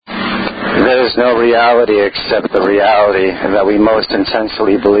there is no reality except the reality that we most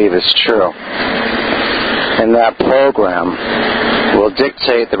intensely believe is true. And that program will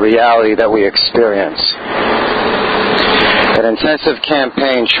dictate the reality that we experience. An intensive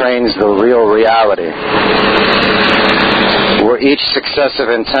campaign trains the real reality. Where each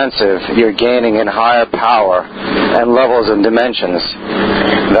successive intensive, you're gaining in higher power and levels and dimensions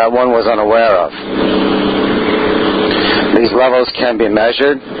that one was unaware of. These levels can be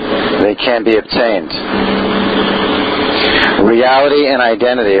measured, they can be obtained. Reality and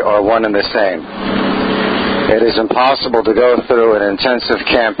identity are one and the same. It is impossible to go through an intensive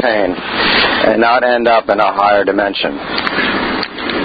campaign and not end up in a higher dimension.